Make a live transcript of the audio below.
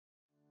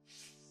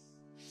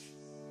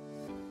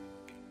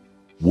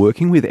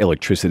Working with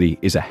electricity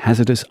is a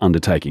hazardous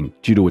undertaking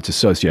due to its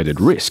associated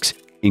risks,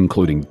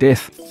 including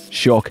death,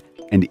 shock,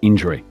 and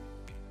injury.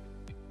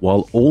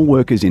 While all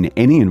workers in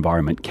any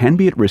environment can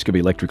be at risk of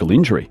electrical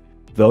injury,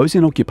 those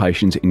in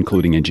occupations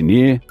including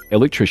engineer,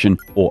 electrician,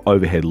 or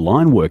overhead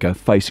line worker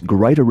face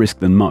greater risk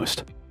than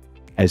most,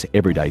 as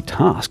everyday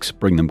tasks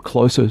bring them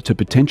closer to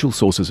potential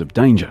sources of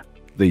danger.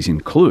 These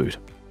include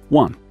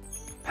 1.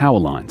 Power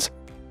lines.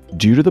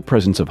 Due to the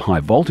presence of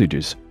high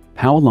voltages,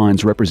 power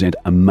lines represent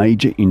a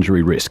major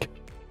injury risk.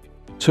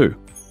 2.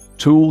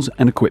 Tools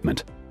and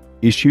equipment.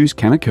 Issues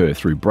can occur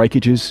through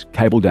breakages,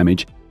 cable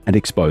damage, and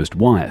exposed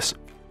wires.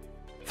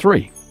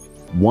 3.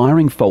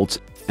 Wiring faults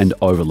and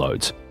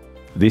overloads.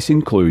 This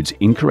includes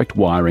incorrect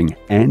wiring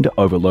and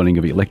overloading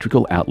of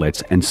electrical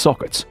outlets and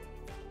sockets.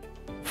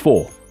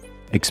 4.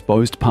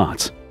 Exposed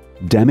parts.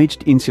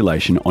 Damaged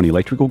insulation on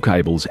electrical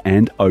cables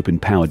and open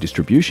power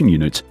distribution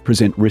units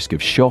present risk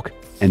of shock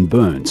and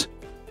burns.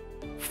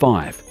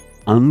 5.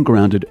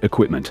 Ungrounded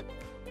equipment.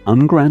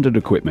 Ungrounded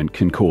equipment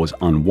can cause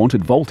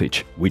unwanted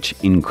voltage, which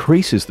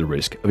increases the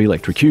risk of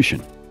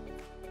electrocution.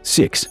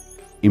 6.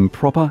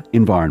 Improper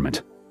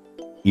environment.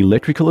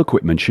 Electrical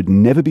equipment should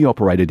never be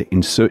operated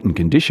in certain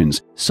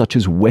conditions, such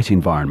as wet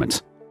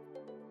environments.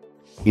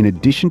 In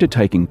addition to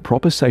taking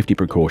proper safety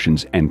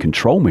precautions and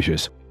control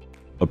measures,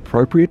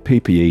 appropriate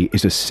PPE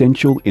is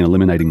essential in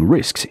eliminating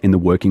risks in the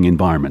working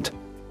environment.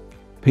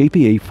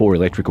 PPE for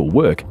electrical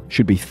work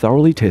should be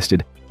thoroughly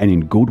tested and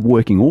in good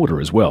working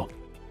order as well.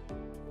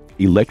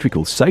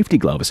 Electrical safety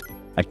gloves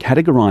are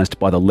categorized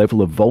by the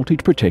level of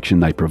voltage protection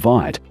they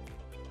provide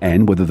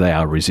and whether they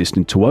are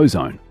resistant to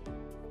ozone.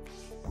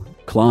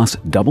 Class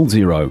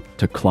 00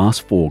 to Class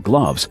 4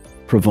 gloves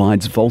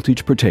provides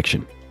voltage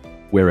protection,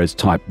 whereas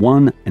Type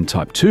 1 and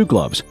Type 2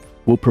 gloves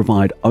will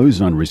provide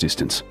ozone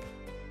resistance.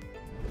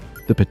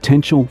 The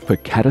potential for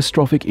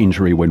catastrophic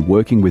injury when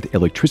working with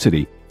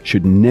electricity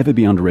should never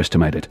be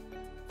underestimated.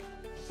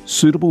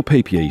 Suitable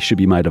PPE should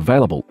be made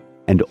available,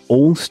 and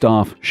all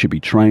staff should be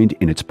trained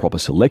in its proper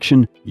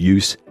selection,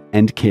 use,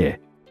 and care.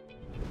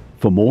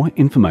 For more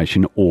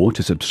information or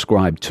to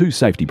subscribe to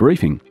Safety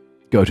Briefing,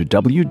 go to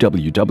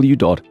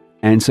www.ansell.com.